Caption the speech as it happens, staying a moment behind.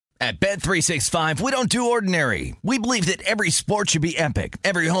At Bet365, we don't do ordinary. We believe that every sport should be epic.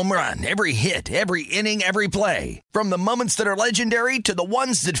 Every home run, every hit, every inning, every play. From the moments that are legendary to the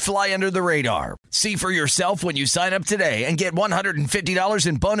ones that fly under the radar. See for yourself when you sign up today and get $150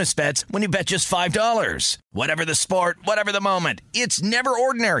 in bonus bets when you bet just $5. Whatever the sport, whatever the moment, it's never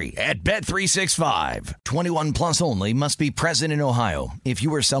ordinary at Bet365. 21 plus only. Must be present in Ohio. If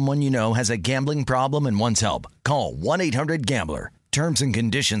you or someone you know has a gambling problem and wants help, call 1-800-GAMBLER. Terms and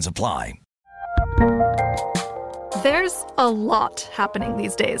conditions apply. There's a lot happening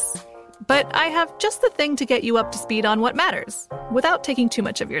these days, but I have just the thing to get you up to speed on what matters without taking too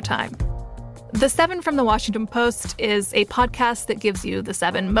much of your time. The 7 from the Washington Post is a podcast that gives you the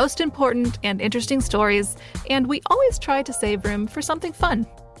 7 most important and interesting stories, and we always try to save room for something fun.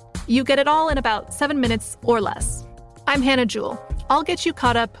 You get it all in about 7 minutes or less. I'm Hannah Jewell. I'll get you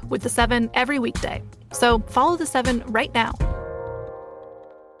caught up with the 7 every weekday. So follow the 7 right now.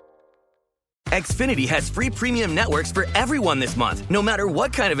 Xfinity has free premium networks for everyone this month, no matter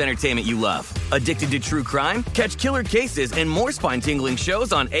what kind of entertainment you love. Addicted to true crime? Catch killer cases and more spine-tingling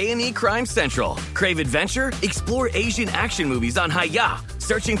shows on A&E Crime Central. Crave adventure? Explore Asian action movies on Hi-YAH.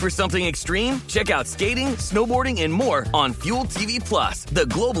 Searching for something extreme? Check out skating, snowboarding, and more on Fuel TV Plus, the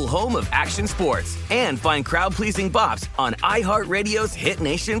global home of action sports. And find crowd-pleasing bops on iHeartRadio's Hit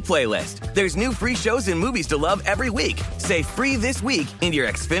Nation playlist. There's new free shows and movies to love every week. Say free this week in your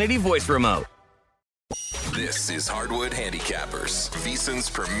Xfinity voice remote. This is Hardwood Handicappers, VSiN's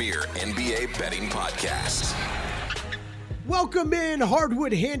premier NBA betting podcast. Welcome in,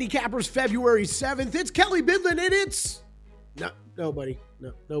 Hardwood Handicappers, February 7th. It's Kelly Bidlin, and it's... nobody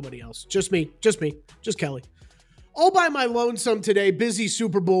else. Just me, just Kelly. All by my lonesome today, busy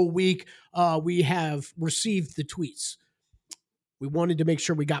Super Bowl week. We have received the tweets. We wanted to make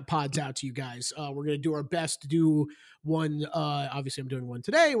sure we got pods out to you guys. We're going to do our best to do one. Obviously, I'm doing one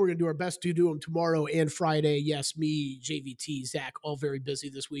today. We're going to do our best to do them tomorrow and Friday. Yes, me, JVT, Zach, all very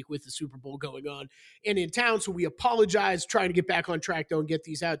busy this week with the Super Bowl going on and in town. So we apologize, trying to get back on track, though, and get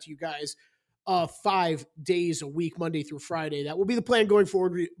these out to you guys 5 days a week, Monday through Friday. That will be the plan going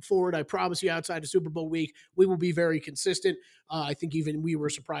forward. I promise you, outside of Super Bowl week, we will be very consistent. I think even we were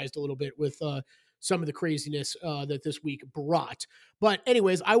surprised a little bit with some of the craziness that this week brought. But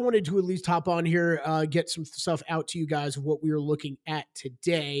anyways, I wanted to at least hop on here, get some stuff out to you guys of what we are looking at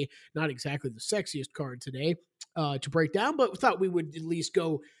today. Not exactly the sexiest card today to break down, but thought we would at least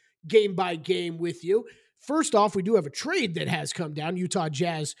go game by game with you. First off, we do have a trade that has come down. Utah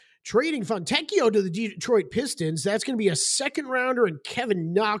Jazz trading Fontecchio to the Detroit Pistons. That's going to be a second rounder and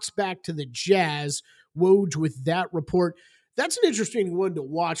Kevin Knox back to the Jazz. Woj with that report. That's an interesting one to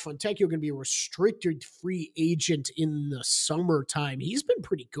watch. Fontecchio going to be a restricted free agent in the summertime. He's been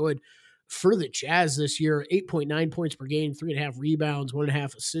pretty good for the Jazz this year. 8.9 points per game, 3.5 rebounds,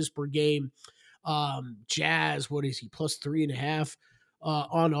 1.5 assists per game. Jazz, what is he? Plus 3.5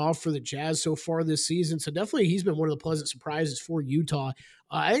 on off for the Jazz so far this season. So definitely he's been one of the pleasant surprises for Utah.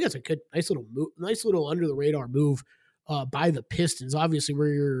 I think that's a good, nice little under the radar move by the Pistons. Obviously,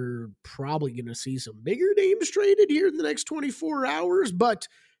 we're probably going to see some bigger names traded here in the next 24 hours, but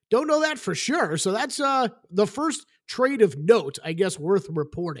don't know that for sure. So that's the first trade of note, I guess, worth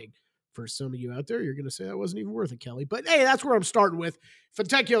reporting. For some of you out there, you're going to say that wasn't even worth it, Kelly. But hey, that's where I'm starting with.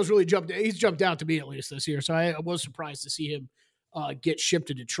 Fontecchio's really jumped out to me at least this year. So I was surprised to see him get shipped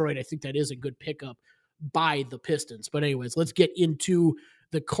to Detroit. I think that is a good pickup by the Pistons. But anyways, let's get into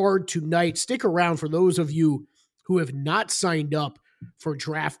the card tonight. Stick around for those of you who have not signed up for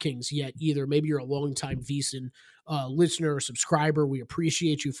DraftKings yet either. Maybe you're a longtime VSiN listener or subscriber. We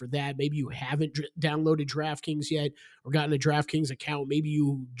appreciate you for that. Maybe you haven't downloaded DraftKings yet or gotten a DraftKings account. Maybe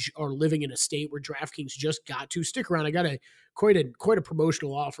you are living in a state where DraftKings just got to. Stick around. I got quite a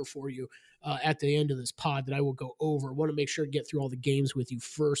promotional offer for you at the end of this pod that I will go over. I want to make sure to get through all the games with you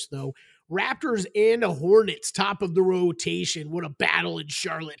first, though. Raptors and Hornets, top of the rotation. What a battle in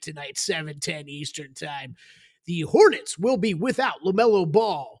Charlotte tonight, 7:10 Eastern time. The Hornets will be without LaMelo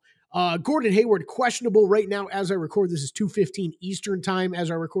Ball. Gordon Hayward questionable right now as I record. This is 2:15 Eastern time as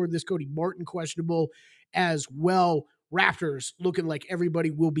I record this. Cody Martin questionable as well. Raptors looking like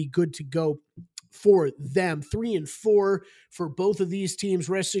everybody will be good to go for them. 3-4 for both of these teams.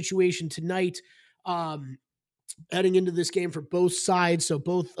 Rest situation tonight. Heading into this game for both sides. So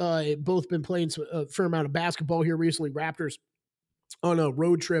both been playing a fair amount of basketball here recently. Raptors on a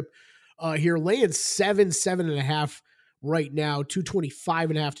road trip here, laying 7.5 right now.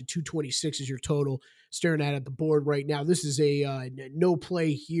 225.5 to 226 is your total. Staring at the board right now. This is a no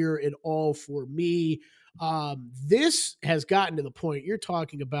play here at all for me. This has gotten to the point you're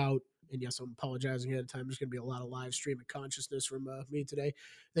talking about And yes, I'm apologizing ahead of time. There's going to be a lot of live streaming consciousness from me today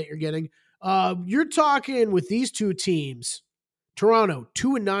that you're getting. You're talking with these two teams, Toronto,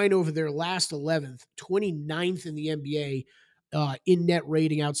 2-9 over their last 11th, 29th in the NBA in net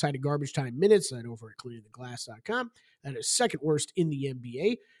rating outside of garbage time minutes. That over at cleaningtheglass.com. That is second worst in the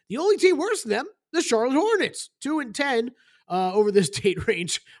NBA. The only team worse than them, the Charlotte Hornets, 2-10 over this date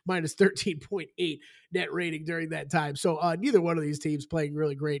range, minus 13.8 net rating during that time. So neither one of these teams playing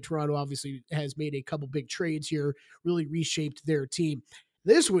really great. Toronto obviously has made a couple big trades here, really reshaped their team.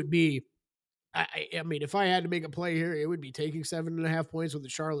 This would be, I mean, if I had to make a play here, it would be taking 7.5 points with the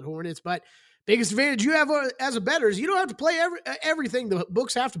Charlotte Hornets. But biggest advantage you have as a bettor is you don't have to play everything. The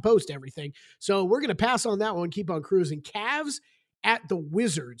books have to post everything. So we're going to pass on that one, keep on cruising. Cavs at the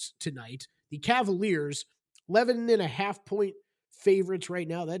Wizards tonight. The Cavaliers, 11.5 point favorites right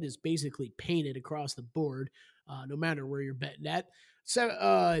now. That is basically painted across the board, no matter where you're betting at.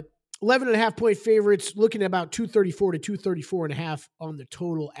 So 11.5 point favorites, looking at about 234 to 234.5 on the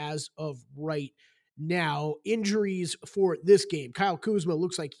total as of right now. Injuries for this game. Kyle Kuzma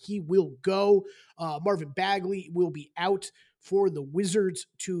looks like he will go. Marvin Bagley will be out for the Wizards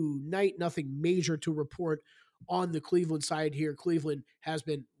tonight. Nothing major to report on the Cleveland side here. Cleveland has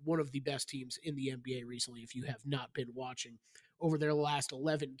been one of the best teams in the NBA recently. If you have not been watching over their last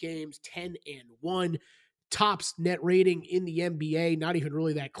 11 games, 10-1. Tops net rating in the NBA, not even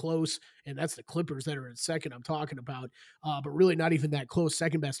really that close. And that's the Clippers that are in second I'm talking about. But really not even that close.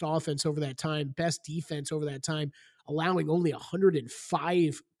 Second best offense over that time. Best defense over that time, allowing only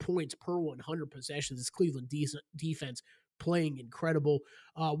 105 points per 100 possessions. This Cleveland defense playing incredible.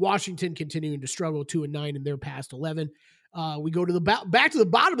 Washington continuing to struggle, 2-9 in their past 11. We go to the back to the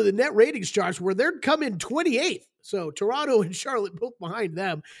bottom of the net ratings charts where they're coming 28th. So Toronto and Charlotte both behind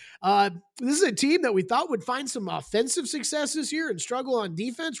them. This is a team that we thought would find some offensive success this year and struggle on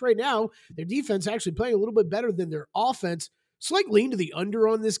defense. Right now, their defense actually playing a little bit better than their offense. Slight lean to the under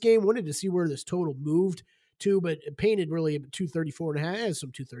on this game. Wanted to see where this total moved to, but it painted really at 234.5. Has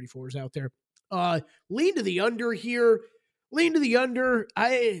some 234s out there. Lean to the under here. Lean to the under.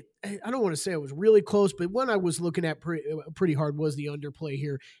 I don't want to say I was really close, but one I was looking at pretty hard was the underplay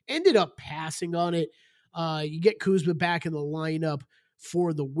here. Ended up passing on it. You get Kuzma back in the lineup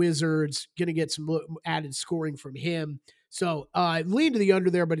for the Wizards. Going to get some added scoring from him. So lean to the under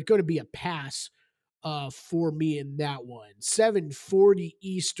there, but it's going to be a pass for me in that one. 7:40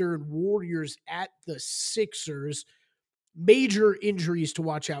 Eastern, Warriors at the Sixers. Major injuries to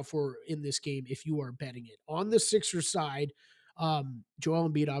watch out for in this game if you are betting it. On the Sixers side, Joel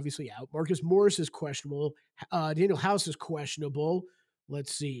Embiid obviously out. Marcus Morris is questionable. Daniel House is questionable.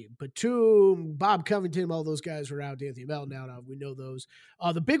 Let's see. Batum, Bob Covington, all those guys are out. Anthony Melton out. We know those.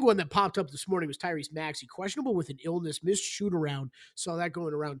 The big one that popped up this morning was Tyrese Maxey, questionable with an illness, missed shoot around. Saw that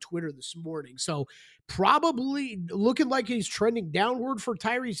going around Twitter this morning. So probably looking like he's trending downward for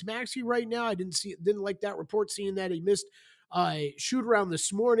Tyrese Maxey right now. I didn't like that report, seeing that he missed shoot around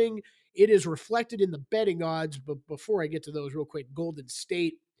this morning. It is reflected in the betting odds. But before I get to those real quick, Golden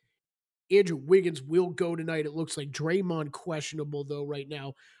State, Andrew Wiggins will go tonight. It looks like Draymond questionable, though, right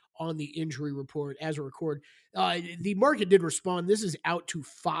now on the injury report as a record. The market did respond. This is out to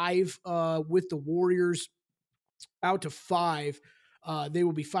 5 with the Warriors. Out to 5. They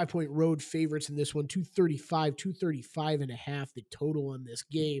will be 5-point road favorites in this one. 235.5 the total on this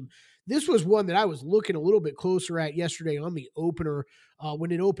game. This was one that I was looking a little bit closer at yesterday on the opener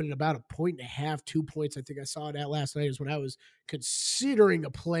when it opened at about 1.5, 2 points. I think I saw it at last night is when I was considering a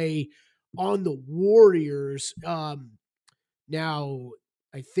play on the Warriors. Now,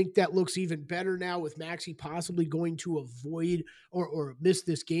 I think that looks even better now with Maxey possibly going to avoid or miss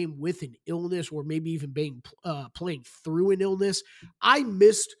this game with an illness, or maybe even playing through an illness. I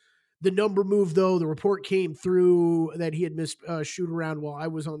missed the number move, though. The report came through that he had missed shoot around while I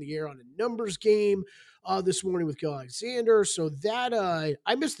was on the air on a numbers game this morning with Gil Alexander. So that I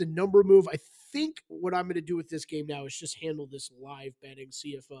missed the number move. I think what I'm going to do with this game now is just handle this live betting,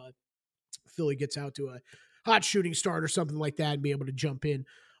 see if Philly gets out to a hot shooting start or something like that, and be able to jump in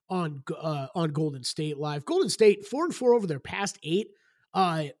on Golden State live. Golden State 4-4 over their past 8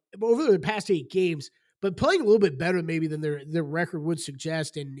 games, but playing a little bit better maybe than their record would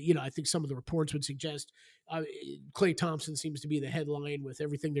suggest. And, I think some of the reports would suggest Klay Thompson seems to be the headline with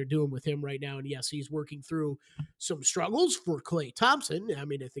everything they're doing with him right now. And yes, he's working through some struggles for Klay Thompson. I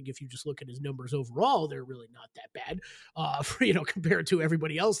mean, I think if you just look at his numbers overall, they're really not that bad compared to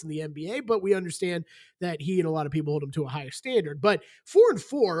everybody else in the NBA. But we understand that he and a lot of people hold him to a higher standard. But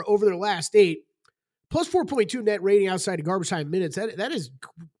 4-4 over their last 8, plus 4.2 net rating outside of garbage time minutes. That is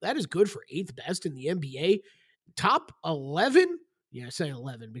good for 8th best in the NBA. Top 11 Yeah, I say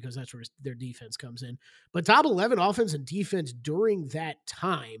 11 because that's where their defense comes in. But top 11 offense and defense during that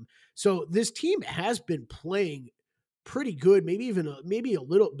time. So this team has been playing pretty good, maybe even maybe a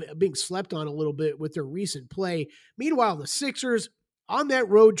little bit being slept on a little bit with their recent play. Meanwhile, the Sixers on that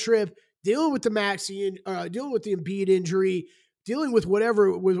road trip, dealing with the dealing with the Embiid injury, dealing with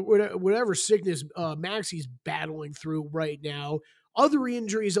whatever sickness Maxi's battling through right now. Other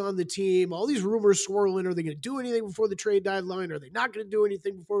injuries on the team, all these rumors swirling. Are they going to do anything before the trade deadline? Are they not going to do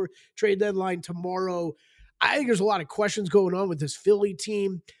anything before trade deadline tomorrow? I think there's a lot of questions going on with this Philly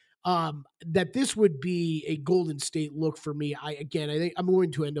team. That this would be a Golden State look for me. I think I'm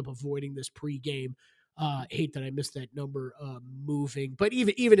going to end up avoiding this pregame. Hate that I missed that number moving, but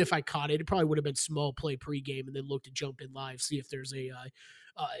even if I caught it, it probably would have been small play pregame and then look to jump in live, see if there's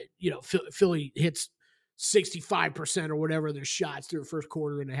Philly hits 65% or whatever of their shots through the first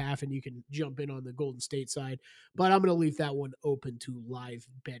quarter and a half, and you can jump in on the Golden State side. But I'm going to leave that one open to live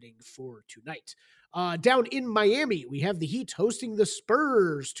betting for tonight. Down in Miami, we have the Heat hosting the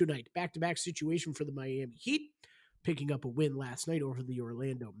Spurs tonight. Back-to-back situation for the Miami Heat, picking up a win last night over the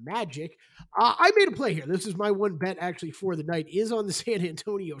Orlando Magic. I made a play here. This is my one bet actually for the night, is on the San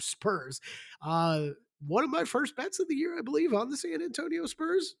Antonio Spurs. One of my first bets of the year, I believe, on the San Antonio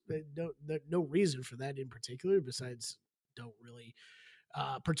Spurs. No reason for that in particular, besides don't really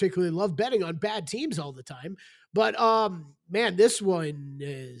particularly love betting on bad teams all the time. But, man, this one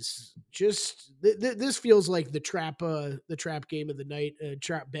is just this feels like the trap game of the night,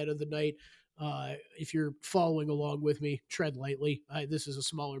 trap bet of the night. If you're following along with me, tread lightly. This is a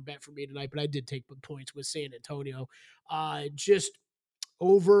smaller bet for me tonight, but I did take points with San Antonio. Just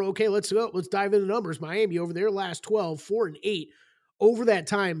over, okay, let's go. Let's dive into the numbers. Miami over their last 12, 4-8. Over that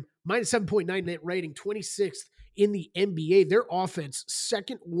time, minus 7.9 net rating, 26th in the NBA. Their offense,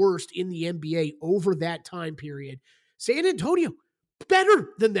 second worst in the NBA over that time period. San Antonio, better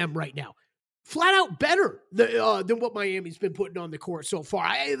than them right now. Flat out better than what Miami's been putting on the court so far.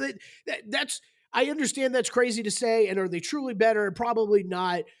 I understand that's crazy to say, and are they truly better? Probably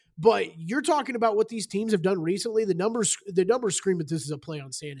not. But you're talking about what these teams have done recently. The numbers scream that this is a play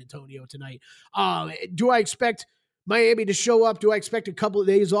on San Antonio tonight. Do I expect Miami to show up? Do I expect a couple of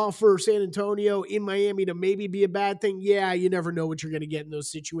days off for San Antonio in Miami to maybe be a bad thing? Yeah, you never know what you're going to get in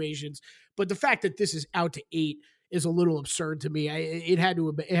those situations. But the fact that this is out to 8 is a little absurd to me. It had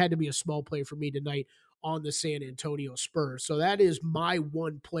to be a small play for me tonight on the San Antonio Spurs. So that is my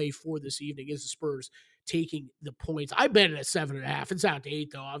one play for this evening, is the Spurs taking the points. I bet it at 7.5. It's out to 8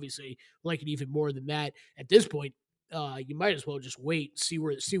 though. Obviously, like it even more than that. At this point, you might as well just wait, see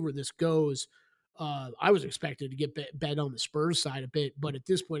where this goes. I was expected to get bet on the Spurs side a bit, but at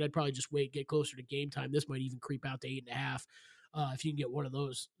this point, I'd probably just wait, get closer to game time. This might even creep out to 8.5. If you can get one of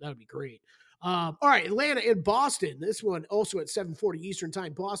those, that would be great. All right, Atlanta and Boston. This one also at 7:40 Eastern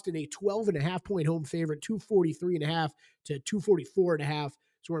time. Boston, a 12.5 point home favorite, 243.5 to 244.5.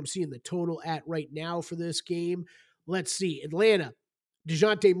 Is where I'm seeing the total at right now for this game. Let's see. Atlanta,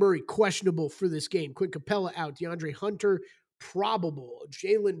 DeJounte Murray, questionable for this game. Quinn Capella out. DeAndre Hunter, probable.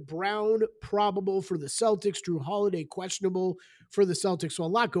 Jaylen Brown, probable for the Celtics. Drew Holiday, questionable for the Celtics. So a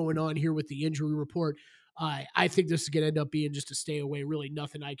lot going on here with the injury report. I think this is going to end up being just a stay away. Really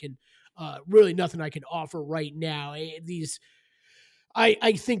nothing I can offer right now.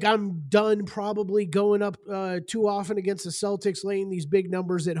 I think I'm done probably going up too often against the Celtics, laying these big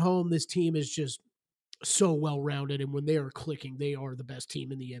numbers at home. This team is just so well-rounded, and when they are clicking, they are the best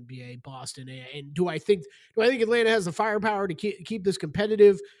team in the NBA, Boston. And do I think Atlanta has the firepower to keep this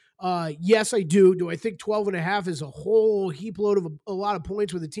competitive? Yes, I do. Do I think 12.5 is a whole heap load of a lot of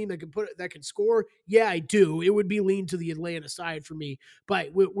points with a team that can score? Yeah, I do. It would be lean to the Atlanta side for me,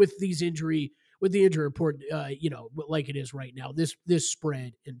 but with the injury report, like it is right now, this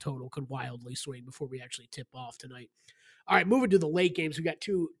spread in total could wildly swing before we actually tip off tonight. All right, moving to the late games. We got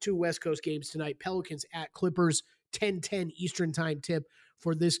two West Coast games tonight. Pelicans at Clippers, 10:10 Eastern time tip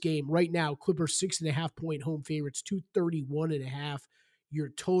for this game. Right now, Clippers 6.5 point home favorites, 231.5. Your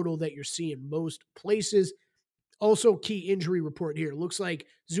total that you're seeing most places. Also, key injury report here. Looks like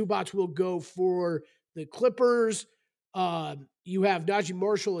Zubac will go for the Clippers. You have Najee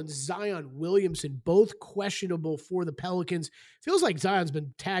Marshall and Zion Williamson, both questionable for the Pelicans. Feels like Zion's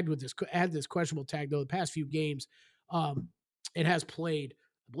been tagged with had this questionable tag though the past few games. It has played,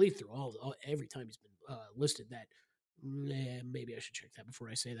 I believe, through every time he's been listed. That maybe I should check that before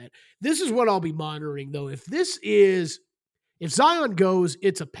I say that. This is what I'll be monitoring though. If Zion goes,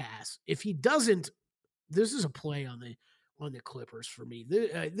 it's a pass. If he doesn't, this is a play on the Clippers for me.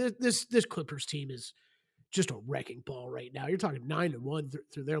 This Clippers team is just a wrecking ball right now. You're talking 9-1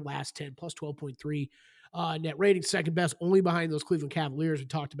 through their last 10, plus 12.3 net rating, second best, only behind those Cleveland Cavaliers we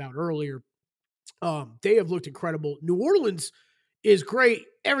talked about earlier. They have looked incredible. New Orleans is great.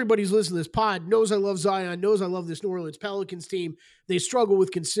 Everybody's listening to this pod knows I love Zion, knows I love this New Orleans Pelicans team. They struggle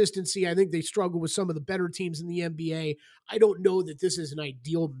with consistency. I think they struggle with some of the better teams in the NBA. I don't know that this is an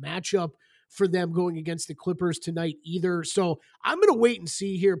ideal matchup for them going against the Clippers tonight either. So I'm going to wait and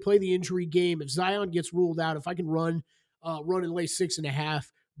see here, play the injury game. If Zion gets ruled out, if I can run and lay 6.5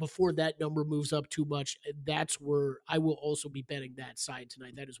 before that number moves up too much, that's where I will also be betting that side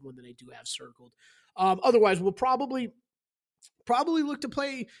tonight. That is one that I do have circled. Otherwise, we'll probably look to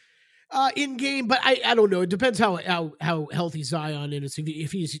play in game, but I don't know. It depends how healthy Zion is.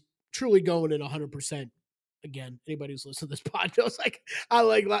 If he's truly going at 100%. Again, anybody who's listened to this pod knows I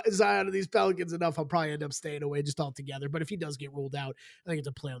like Zion and these Pelicans enough. I'll probably end up staying away just altogether. But if he does get ruled out, I think it's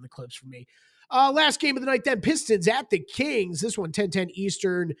a play on the Clips for me. Last game of the night then, Pistons at the Kings. This one, 10-10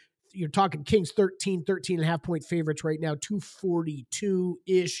 Eastern. You're talking Kings 13.5 point favorites right now,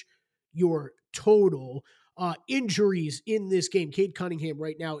 242-ish your total. Injuries in this game. Cade Cunningham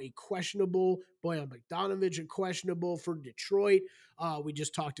right now a questionable. Bojan Bogdanovic a questionable for Detroit. We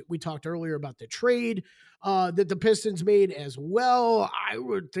talked earlier about the trade that the Pistons made as well. I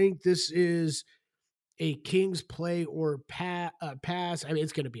would think this is a Kings play or pass. I mean,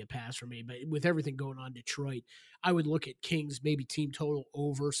 it's going to be a pass for me, but with everything going on in Detroit, I would look at Kings, maybe team total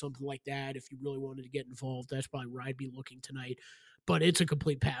over, something like that. If you really wanted to get involved, that's probably where I'd be looking tonight. But it's a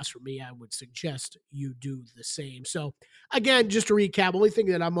complete pass for me. I would suggest you do the same. So, again, just to recap, only thing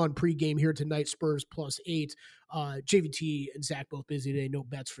that I'm on pregame here tonight, Spurs +8. JVT and Zach both busy today. No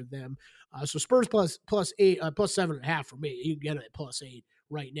bets for them. So Spurs +8, +7.5 for me. You can get it at +8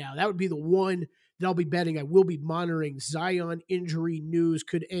 right now. That would be the one that I'll be betting. I will be monitoring. Zion injury news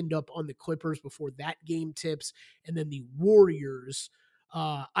could end up on the Clippers before that game tips. And then the Warriors,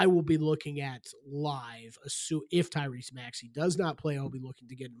 I will be looking at live. If Tyrese Maxey does not play, I'll be looking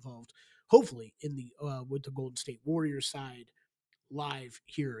to get involved, hopefully, in the with the Golden State Warriors side live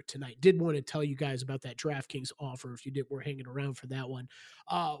here tonight. Did want to tell you guys about that DraftKings offer if you were hanging around for that one.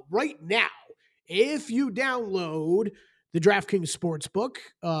 Right now, if you download the DraftKings Sportsbook,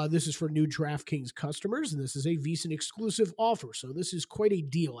 this is for new DraftKings customers, and this is a VSiN exclusive offer. So this is quite a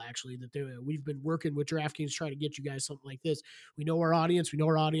deal, actually, that we've been working with DraftKings trying to get you guys something like this. We know our audience. We know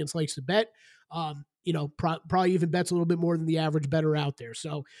our audience likes to bet. Probably even bets a little bit more than the average bettor out there.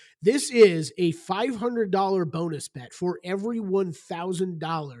 So this is a $500 bonus bet for every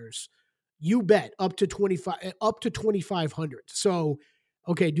 $1,000 you bet up to $2,500. So,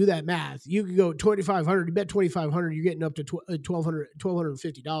 okay, do that math. You can go $2,500. You bet $2,500. You're getting up to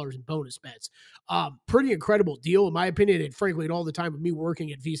 $1,250 in bonus bets. Pretty incredible deal, in my opinion. And frankly, in all the time of me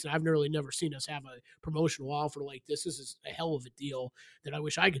working at VSiN, I've never seen us have a promotional offer like this. This is a hell of a deal that I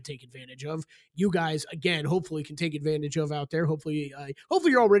wish I could take advantage of. You guys, again, hopefully can take advantage of out there. Hopefully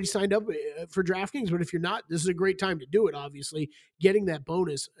you're already signed up for DraftKings. But if you're not, this is a great time to do it. Obviously, getting that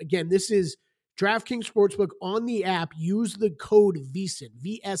bonus. Again, this is DraftKings Sportsbook on the app. Use the code VSiN,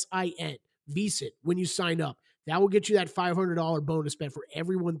 VSIN, VSiN, when you sign up. That will get you that $500 bonus bet for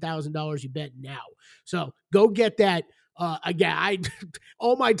every $1,000 you bet now. So go get that. Again,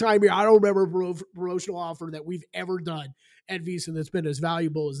 all my time here, I don't remember a promotional offer that we've ever done at VSiN that's been as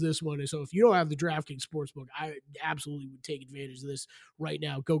valuable as this one. And so if you don't have the DraftKings Sportsbook, I absolutely would take advantage of this right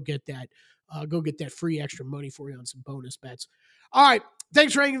now. Go get that. Go get that free extra money for you on some bonus bets. All right.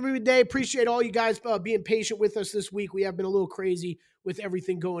 Thanks for hanging with me today. Appreciate all you guys being patient with us this week. We have been a little crazy with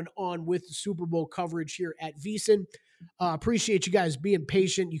everything going on with the Super Bowl coverage here at VSiN. Appreciate you guys being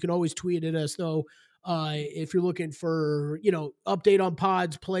patient. You can always tweet at us, though, if you're looking for, update on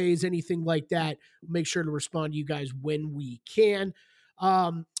pods, plays, anything like that. Make sure to respond to you guys when we can.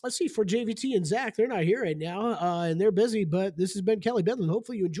 Let's see, for JVT and Zach, they're not here right now, and they're busy, but this has been Kelly Bedlin.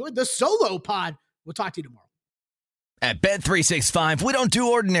 Hopefully you enjoyed the solo pod. We'll talk to you tomorrow. At Bet365, we don't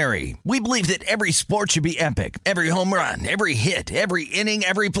do ordinary. We believe that every sport should be epic. Every home run, every hit, every inning,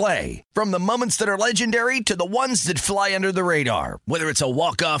 every play. From the moments that are legendary to the ones that fly under the radar. Whether it's a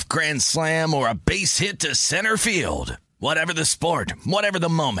walk-off grand slam or a base hit to center field. Whatever the sport, whatever the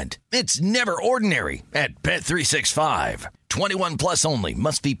moment. It's never ordinary at Bet365. 21 plus only.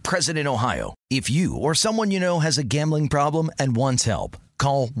 Must be present in Ohio. If you or someone you know has a gambling problem and wants help,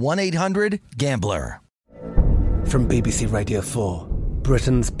 call 1-800-GAMBLER. From BBC Radio 4,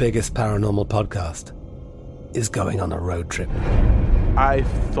 Britain's biggest paranormal podcast is going on a road trip. I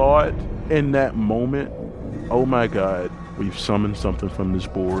thought in that moment, oh my God, we've summoned something from this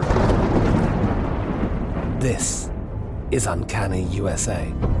board. This is Uncanny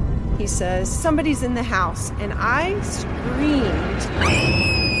USA. He says, somebody's in the house, and I screamed.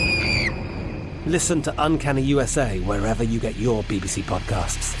 Listen to Uncanny USA wherever you get your BBC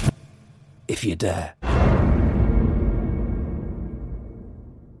podcasts, if you dare.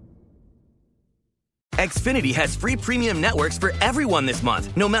 Xfinity has free premium networks for everyone this month,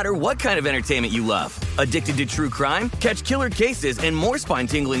 no matter what kind of entertainment you love. Addicted to true crime? Catch killer cases and more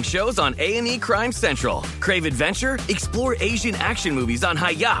spine-tingling shows on A&E Crime Central. Crave adventure? Explore Asian action movies on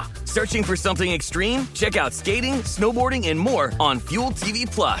Hi-Ya. Searching for something extreme? Check out skating, snowboarding, and more on Fuel TV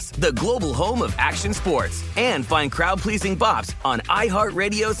Plus, the global home of action sports. And find crowd-pleasing bops on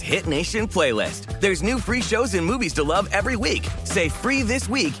iHeartRadio's Hit Nation playlist. There's new free shows and movies to love every week. Say free this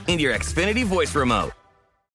week in your Xfinity voice remote.